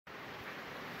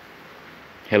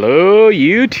Hello,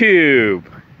 YouTube!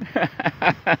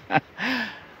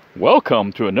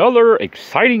 Welcome to another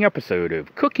exciting episode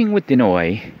of Cooking with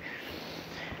Dinoy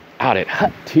out at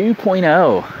Hut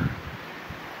 2.0.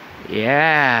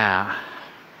 Yeah.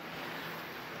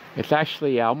 It's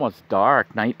actually almost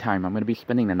dark, nighttime. I'm going to be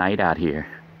spending the night out here.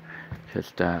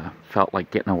 Just felt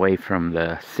like getting away from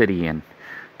the city and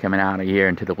coming out of here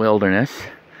into the wilderness.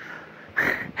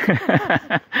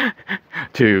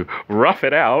 To rough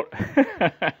it out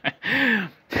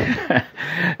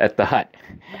at the hut.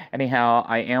 Anyhow,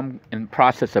 I am in the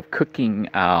process of cooking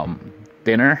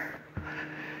dinner.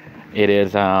 It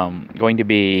is going to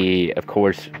be, of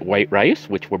course, white rice,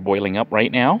 which we're boiling up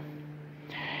right now.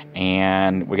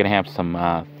 And we're going to have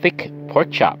some thick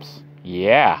pork chops.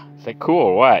 Yeah, is that cool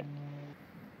or what?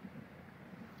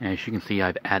 As you can see,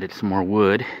 I've added some more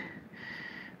wood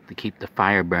to keep the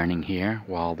fire burning here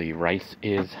while the rice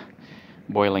is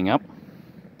boiling up.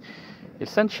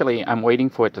 Essentially, I'm waiting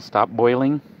for it to stop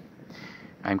boiling.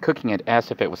 I'm cooking it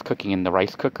as if it was cooking in the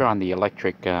rice cooker on the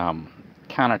electric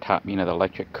countertop, you know, the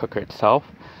electric cooker itself.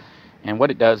 And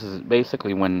what it does is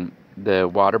basically when the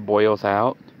water boils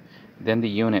out, then the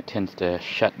unit tends to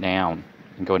shut down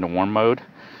and go into warm mode.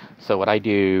 So what I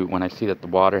do when I see that the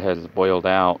water has boiled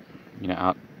out, you know,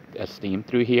 out as steam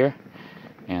through here,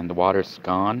 and the water's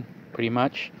gone pretty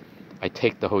much, I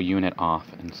take the whole unit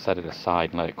off and set it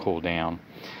aside and let it cool down.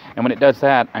 And when it does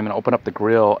that, I'm going to open up the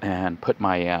grill and put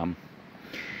my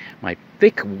my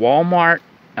thick Walmart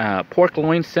pork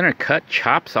loin center cut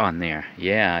chops on there.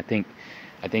 Yeah, I think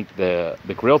the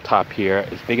grill top here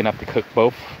is big enough to cook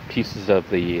both pieces of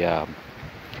the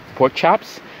pork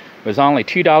chops. It was only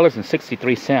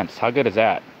 $2.63. How good is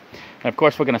that? And of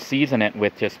course, we're going to season it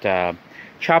with just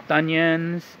chopped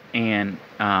onions and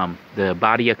the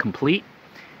Badia Complete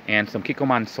and some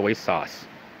Kikkoman soy sauce.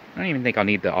 I don't even think I'll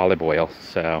need the olive oil,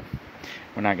 so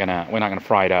we're not gonna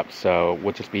fry it up. So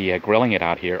we'll just be grilling it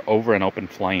out here over an open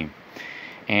flame.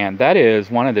 And that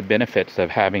is one of the benefits of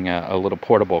having a little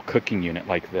portable cooking unit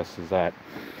like this, is that,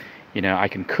 you know, I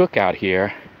can cook out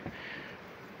here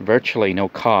virtually no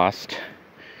cost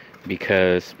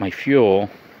because my fuel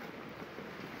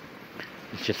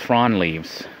is just frond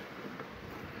leaves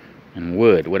and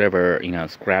wood, whatever, you know,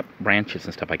 scrap branches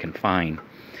and stuff I can find.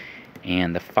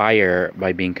 And the fire,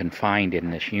 by being confined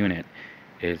in this unit,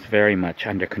 is very much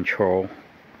under control,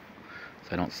 so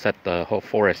I don't set the whole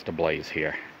forest ablaze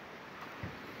here.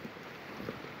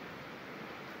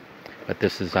 But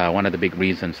this is one of the big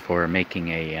reasons for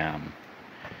making I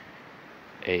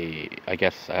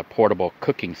guess a portable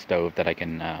cooking stove that I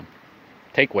can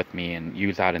take with me and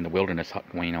use out in the wilderness,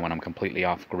 you know, when I'm completely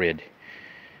off grid.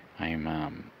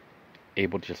 I'm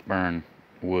able to just burn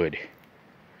wood.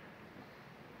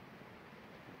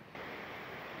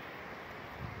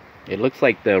 It looks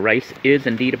like the rice is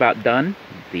indeed about done.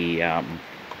 The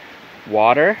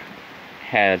water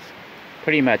has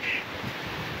pretty much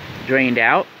drained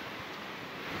out.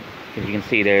 As you can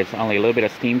see, there's only a little bit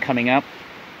of steam coming up.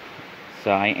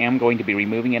 So I am going to be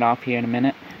removing it off here in a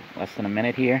minute, less than a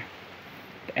minute here.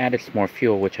 Added some more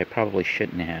fuel, which I probably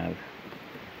shouldn't have.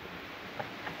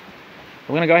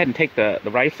 We're going to go ahead and take the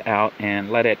rice out and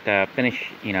let it finish,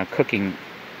 you know, cooking,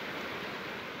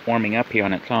 warming up here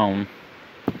on its own.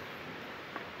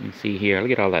 You can see here,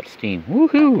 look at all that steam.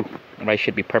 Woohoo! The rice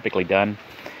should be perfectly done.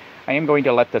 I am going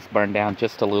to let this burn down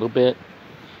just a little bit.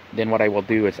 Then what I will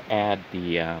do is add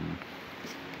the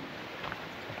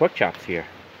pork chops here.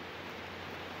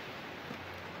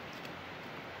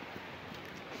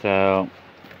 So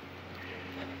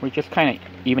we're just kind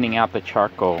of evening out the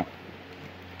charcoal.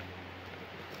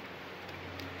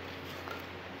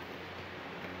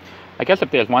 I guess if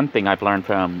there's one thing I've learned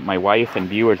from my wife and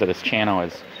viewers of this channel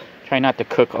is try not to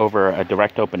cook over a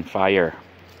direct open fire,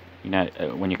 you know,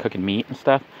 when you're cooking meat and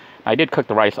stuff. I did cook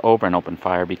the rice over an open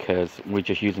fire because we're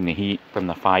just using the heat from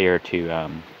the fire to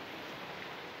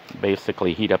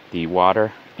basically heat up the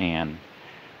water and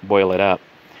boil it up.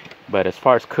 But as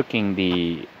far as cooking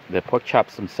the pork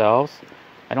chops themselves,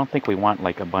 I don't think we want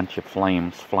like a bunch of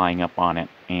flames flying up on it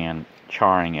and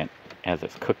charring it as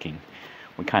it's cooking.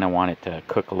 We kind of want it to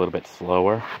cook a little bit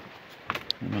slower.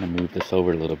 I'm going to move this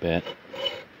over a little bit.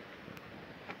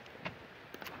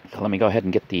 So let me go ahead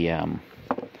and get the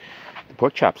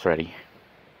pork chops ready.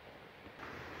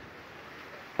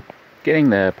 Getting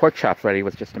the pork chops ready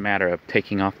was just a matter of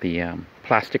taking off the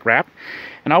plastic wrap.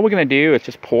 And all we're going to do is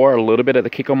just pour a little bit of the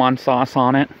Kikkoman sauce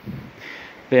on it.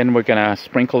 Then we're going to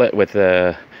sprinkle it with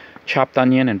the chopped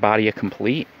onion and Badia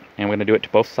Complete. And we're going to do it to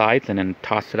both sides and then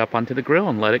toss it up onto the grill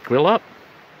and let it grill up.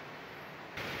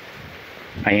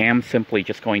 I am simply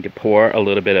just going to pour a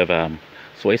little bit of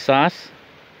soy sauce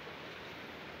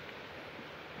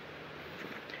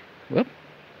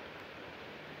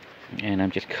And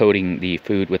I'm just coating the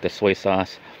food with the soy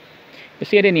sauce. You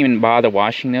see, I didn't even bother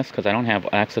washing this because I don't have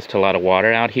access to a lot of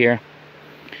water out here.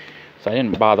 So I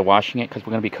didn't bother washing it because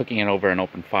we're going to be cooking it over an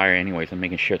open fire anyways and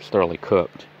making sure it's thoroughly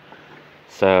cooked.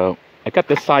 So I got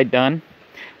this side done.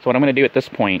 So what I'm going to do at this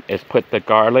point is put the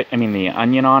the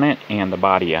onion on it and the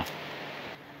badia.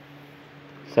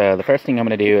 So the first thing I'm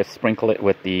going to do is sprinkle it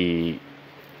with the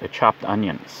chopped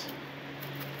onions.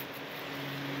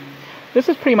 This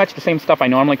is pretty much the same stuff I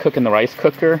normally cook in the rice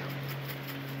cooker.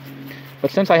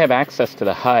 But since I have access to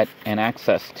the hut and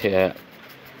access to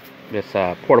this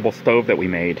portable stove that we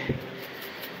made,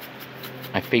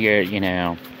 I figured, you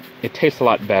know, it tastes a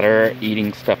lot better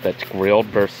eating stuff that's grilled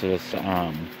versus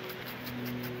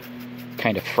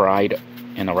kind of fried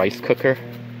in a rice cooker.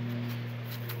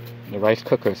 The rice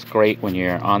cooker is great when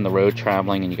you're on the road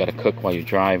traveling and you got to cook while you're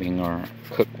driving or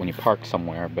cook when you park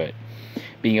somewhere, but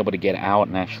being able to get out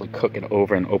and actually cook it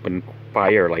over an open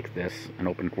fire like this, an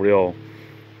open grill,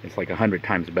 is like 100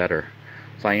 times better.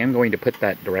 So I am going to put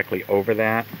that directly over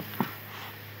that,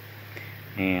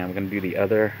 and I'm going to do the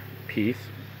other piece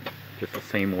just the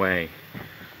same way.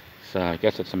 So I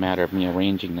guess it's a matter of me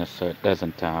arranging this so it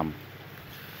doesn't, you know,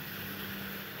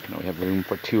 we have room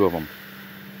for two of them.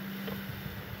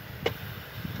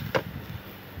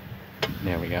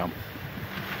 There we go.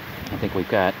 I think we've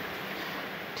got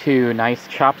two nice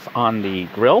chops on the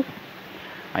grill.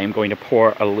 I am going to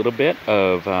pour a little bit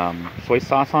of soy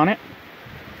sauce on it.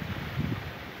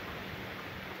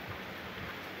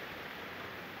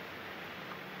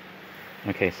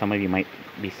 Okay, some of you might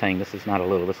be saying this is not a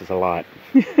little, this is a lot.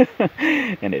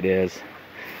 And it is.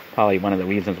 Probably one of the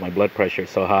reasons my blood pressure is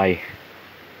so high.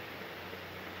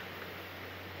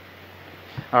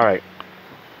 Alright.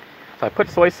 So I put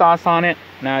soy sauce on it.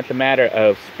 Now it's a matter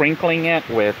of sprinkling it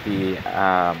with the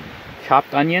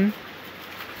chopped onion.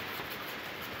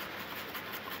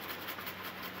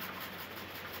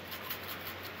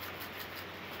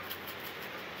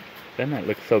 Doesn't that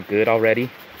look so good already?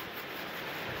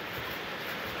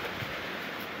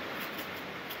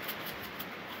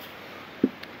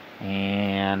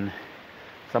 And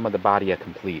some of the badia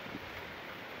complete.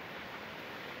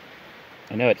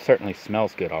 I know it certainly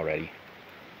smells good already.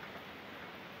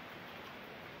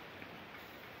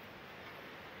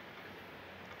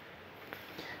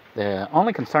 The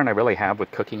only concern I really have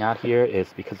with cooking out here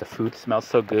is because the food smells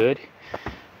so good.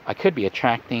 I could be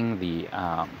attracting the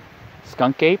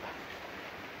skunk ape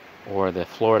or the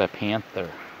Florida panther,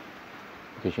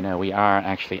 because you know we are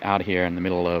actually out here in the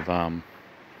middle of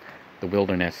the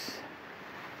wilderness,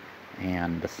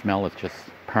 and the smell is just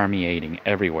permeating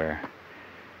everywhere.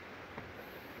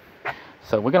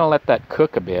 So we're gonna let that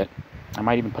cook a bit. I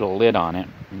might even put a lid on it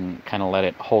and kind of let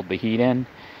it hold the heat in,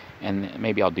 and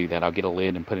maybe I'll do that. I'll get a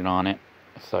lid and put it on it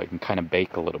so it can kind of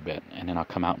bake a little bit, and then I'll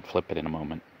come out and flip it in a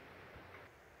moment.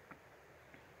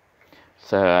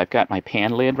 So I've got my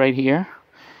pan lid right here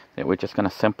that we're just going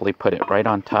to simply put it right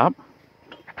on top.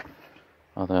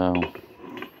 Although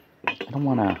I don't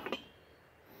want to,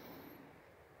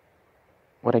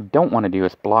 what I don't want to do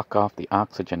is block off the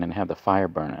oxygen and have the fire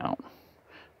burn out.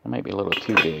 That might be a little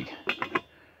too big.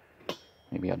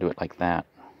 Maybe I'll do it like that,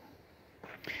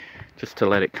 just to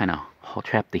let it kind of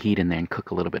trap the heat in there and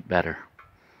cook a little bit better.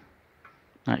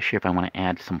 Not sure if I want to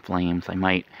add some flames. I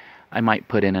might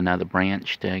put in another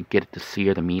branch to get it to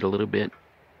sear the meat a little bit.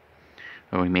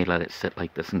 Or we may let it sit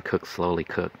like this and slowly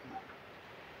cook.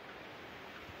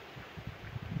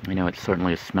 I know it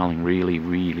certainly is smelling really,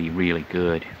 really, really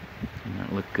good. Doesn't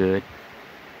it look good?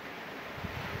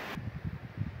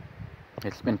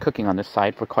 It's been cooking on this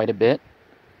side for quite a bit.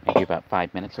 Maybe about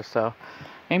 5 minutes or so.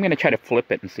 I'm going to try to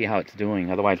flip it and see how it's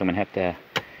doing. Otherwise I'm going to have to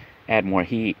add more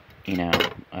heat, you know,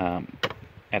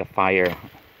 at a fire.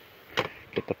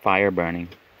 Get the fire burning.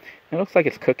 It looks like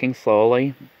it's cooking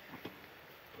slowly.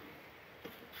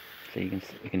 So you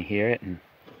can hear it, and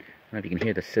I don't know if you can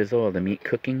hear the sizzle of the meat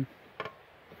cooking.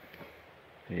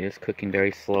 It is cooking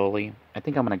very slowly. I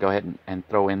think I'm going to go ahead and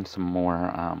throw in some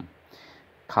more,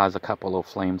 cause a couple of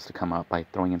flames to come up by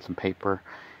throwing in some paper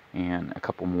and a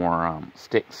couple more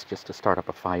sticks just to start up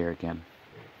a fire again.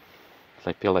 Because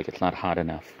I feel like it's not hot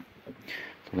enough. So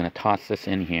I'm going to toss this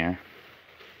in here.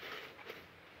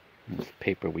 This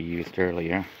paper we used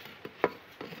earlier.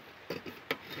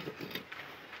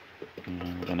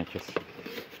 And we're going to just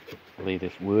lay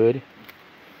this wood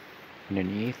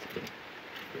underneath.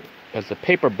 As the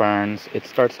paper burns, it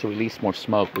starts to release more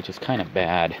smoke, which is kind of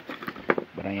bad.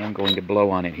 But I am going to blow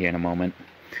on it here in a moment.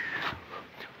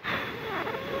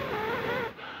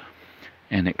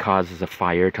 And it causes a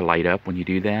fire to light up when you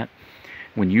do that.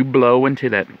 When you blow into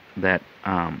that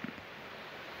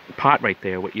pot right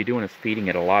there, what you're doing is feeding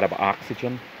it a lot of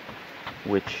oxygen,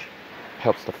 which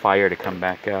helps the fire to come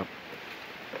back up.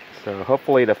 So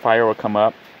hopefully the fire will come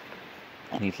up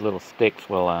and these little sticks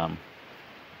will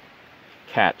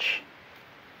catch.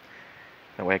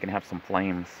 That way I can have some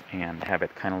flames and have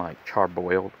it kind of like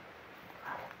char-boiled.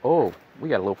 Oh, we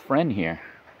got a little friend here.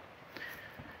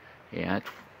 Yeah,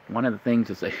 one of the things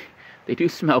is they do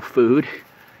smell food.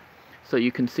 So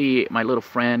you can see my little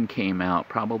friend came out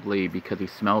probably because he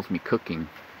smells me cooking.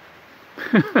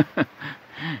 And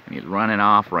he's running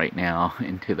off right now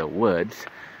into the woods.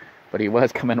 But he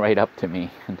was coming right up to me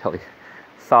until he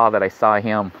saw that I saw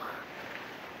him.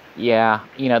 Yeah,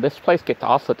 you know, this place gets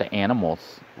all sorts of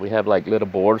animals. We have like little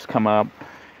boars come up.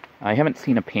 I haven't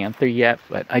seen a panther yet,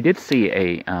 but I did see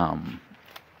a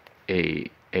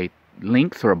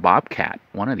lynx or a bobcat,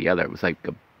 one or the other. It was like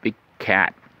a big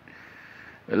cat.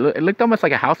 It looked almost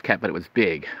like a house cat, but it was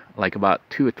big, like about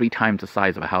 2 or 3 times the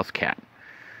size of a house cat.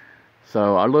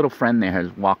 So our little friend there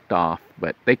has walked off,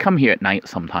 but they come here at night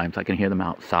sometimes. I can hear them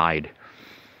outside.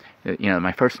 You know,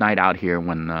 my first night out here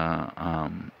when the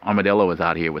armadillo was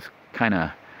out here was kind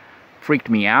of freaked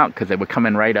me out because they were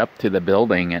coming right up to the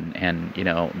building and you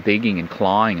know, digging and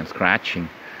clawing and scratching.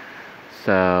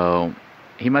 So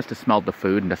he must have smelled the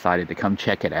food and decided to come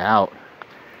check it out.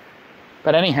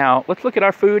 But anyhow, let's look at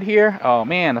our food here. Oh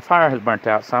man, the fire has burnt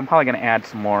out, so I'm probably going to add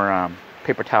some more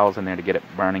paper towels in there to get it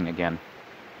burning again.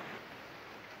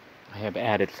 I have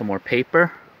added some more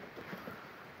paper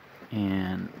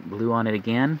and glue on it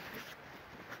again.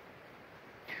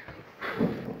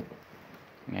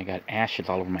 And I got ashes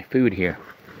all over my food here.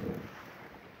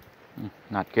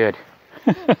 Not good.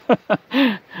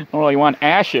 I don't really want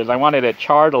ashes. I wanted it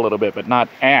charred a little bit, but not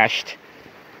ashed.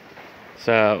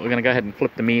 So we're going to go ahead and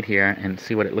flip the meat here and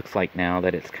see what it looks like now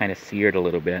that it's kind of seared a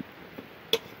little bit.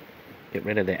 Get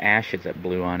rid of the ashes that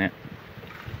blew on it.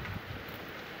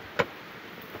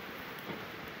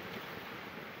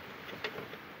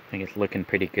 I think it's looking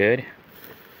pretty good.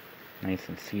 Nice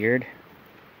and seared.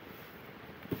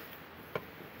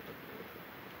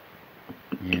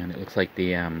 And it looks like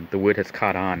the wood has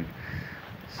caught on.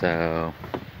 So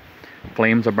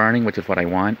flames are burning, which is what I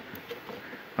want.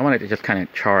 I want it to just kind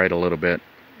of char it a little bit.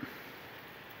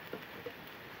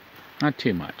 Not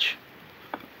too much.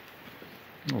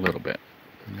 A little bit.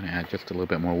 I'm going to add just a little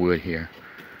bit more wood here.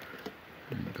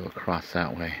 And go across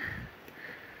that way.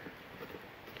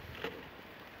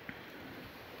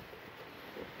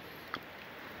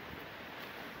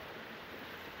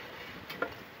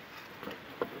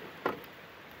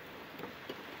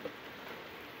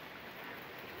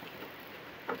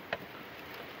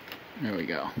 There we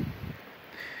go.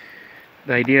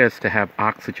 The idea is to have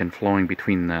oxygen flowing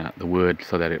between the wood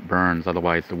so that it burns,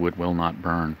 otherwise the wood will not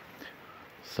burn.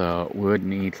 So wood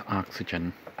needs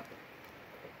oxygen.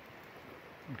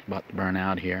 It's about to burn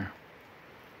out here.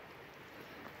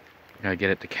 Gotta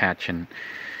get it to catch, and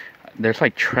there's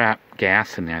like trapped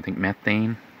gas in there, I think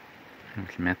methane.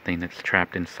 There's methane that's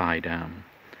trapped inside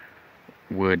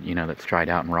wood, you know, that's dried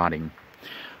out and rotting.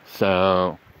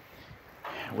 So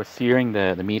we're searing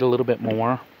the meat a little bit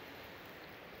more.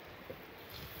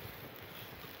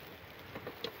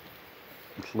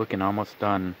 It's looking almost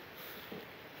done.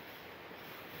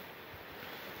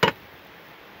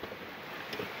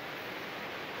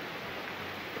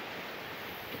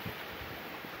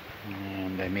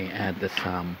 And I may add this,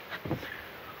 I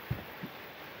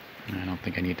don't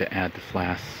think I need to add this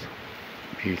last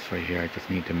piece right here. I just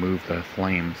need to move the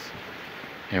flames.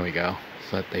 There we go,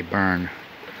 so that they burn.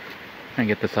 And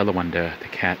get this other one to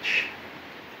catch.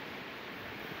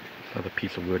 This other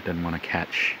piece of wood doesn't want to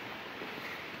catch.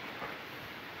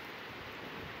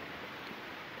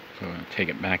 So I'm going to take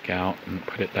it back out and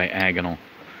put it diagonal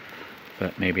so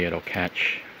that maybe it'll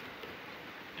catch.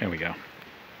 There we go.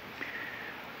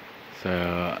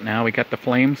 So now we got the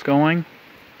flames going.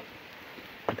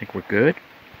 I think we're good.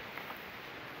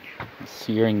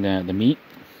 Searing the meat.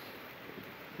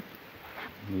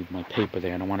 Move my paper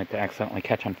there. I don't want it to accidentally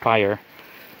catch on fire.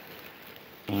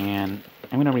 And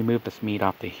I'm going to remove this meat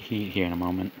off the heat here in a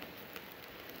moment.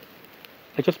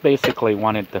 I just basically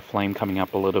wanted the flame coming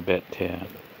up a little bit to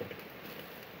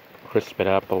crisp it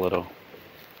up a little.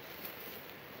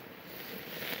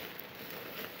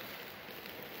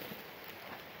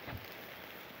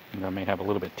 I may have a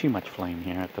little bit too much flame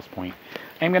here at this point.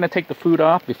 I'm going to take the food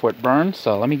off before it burns,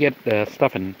 so let me get the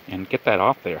stuff and get that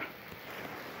off there.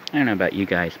 I don't know about you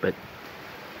guys, but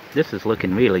this is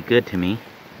looking really good to me.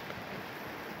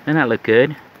 Doesn't that look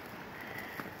good?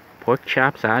 Pork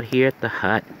chops out here at the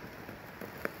hut.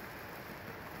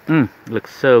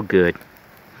 Looks so good.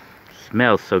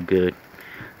 Smells so good.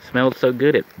 Smelled so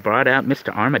good it brought out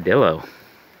Mr. Armadillo.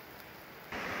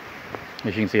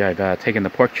 As you can see, I've taken the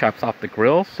pork chops off the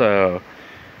grill, so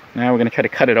now we're going to try to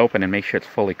cut it open and make sure it's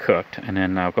fully cooked. And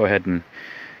then I'll go ahead and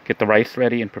get the rice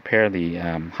ready and prepare the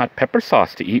hot pepper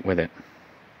sauce to eat with it.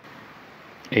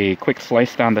 A quick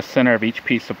slice down the center of each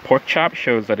piece of pork chop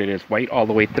shows that it is white all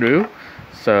the way through,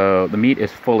 so the meat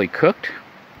is fully cooked.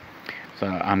 So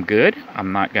I'm good.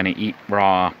 I'm not going to eat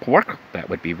raw pork. That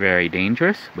would be very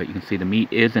dangerous. But you can see the meat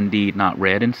is indeed not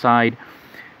red inside.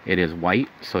 It is white,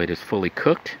 so it is fully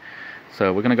cooked.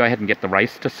 So we're going to go ahead and get the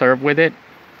rice to serve with it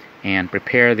and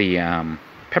prepare the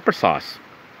pepper sauce.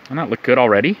 Doesn't that look good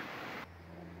already?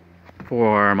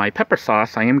 For my pepper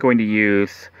sauce, I am going to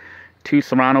use 2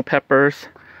 serrano peppers,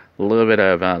 a little bit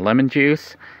of lemon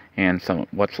juice, and some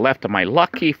what's left of my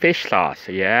lucky fish sauce.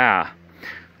 Yeah.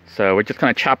 So we're just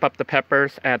going to chop up the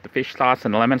peppers, add the fish sauce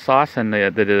and the lemon sauce, and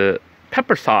the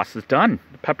pepper sauce is done,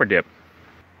 the pepper dip.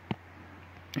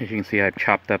 As you can see, I've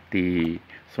chopped up the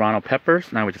serrano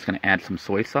peppers. Now we're just going to add some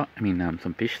soy sauce,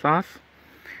 some fish sauce.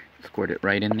 Squirt it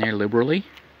right in there liberally.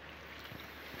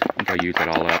 I think I'll use it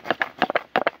all up.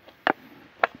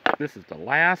 This is the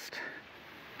last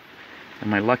of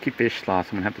my lucky fish sauce.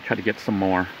 I'm going to have to try to get some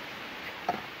more.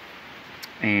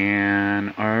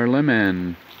 And our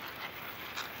lemon.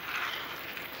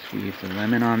 Squeeze the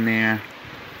lemon on there.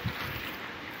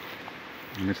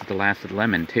 And this is the last of the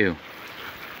lemon too.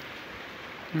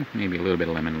 Maybe a little bit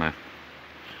of lemon left.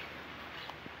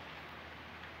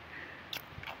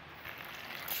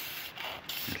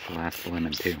 That's the last of the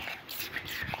lemon too.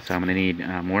 So I'm going to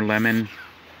need more lemon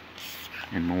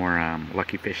and more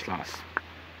lucky fish sauce.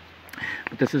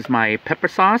 But this is my pepper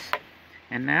sauce.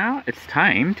 And now it's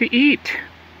time to eat.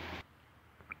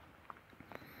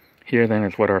 Here then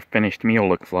is what our finished meal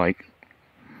looks like.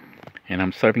 And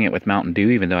I'm serving it with Mountain Dew,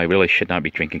 even though I really should not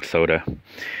be drinking soda.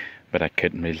 But I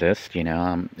couldn't resist, you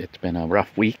know. It's been a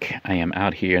rough week. I am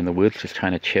out here in the woods just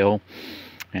trying to chill.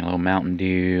 And a little Mountain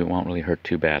Dew won't really hurt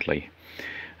too badly.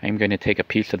 I'm going to take a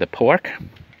piece of the pork.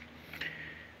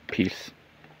 Let's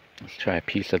try a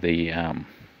piece of the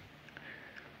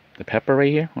pepper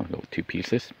right here. I'll go with 2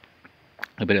 pieces.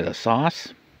 A bit of the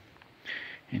sauce.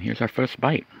 And here's our first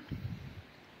bite.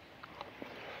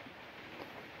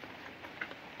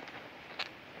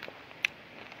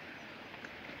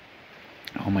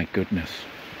 Oh my goodness.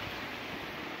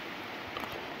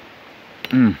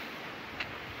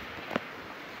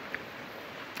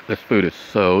 This food is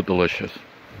so delicious.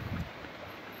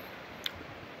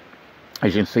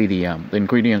 As you can see, the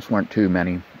ingredients weren't too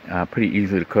many. Pretty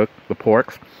easy to cook. The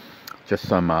porks, just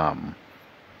some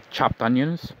chopped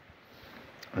onions,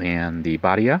 and the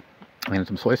barilla, and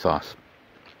some soy sauce.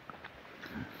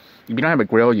 If you don't have a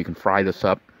grill, you can fry this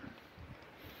up.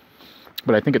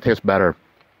 But I think it tastes better.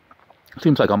 It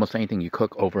seems like almost anything you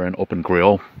cook over an open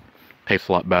grill tastes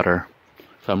a lot better.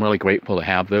 So I'm really grateful to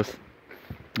have this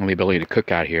and the ability to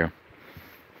cook out here.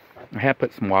 I have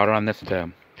put some water on this to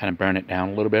kind of burn it down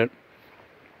a little bit.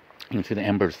 You can see the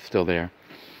embers still there.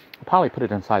 I'll probably put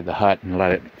it inside the hut and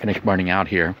let it finish burning out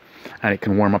here. And it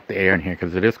can warm up the air in here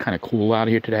because it is kind of cool out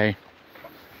here today.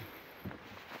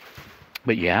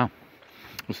 But yeah,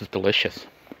 this is delicious.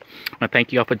 I want to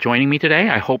thank you all for joining me today.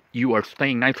 I hope you are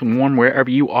staying nice and warm wherever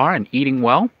you are and eating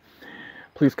well.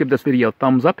 Please give this video a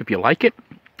thumbs up if you like it.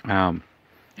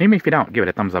 Even if you don't, give it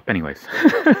a thumbs up anyways.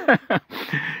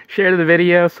 Share the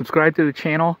video, subscribe to the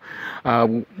channel.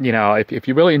 You know, if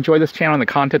you really enjoy this channel and the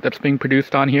content that's being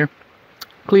produced on here,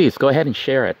 please go ahead and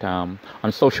share it on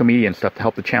social media and stuff to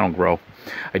help the channel grow.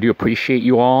 I do appreciate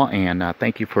you all, and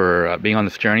thank you for being on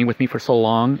this journey with me for so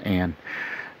long, and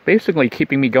basically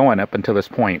keeping me going up until this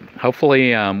point.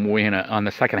 Hopefully we're on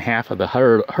the second half of the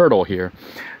hurdle here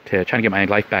to try to get my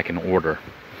life back in order.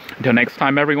 Until next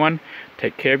time, everyone,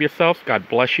 take care of yourselves. God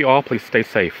bless you all. Please stay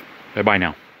safe. Bye-bye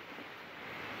now.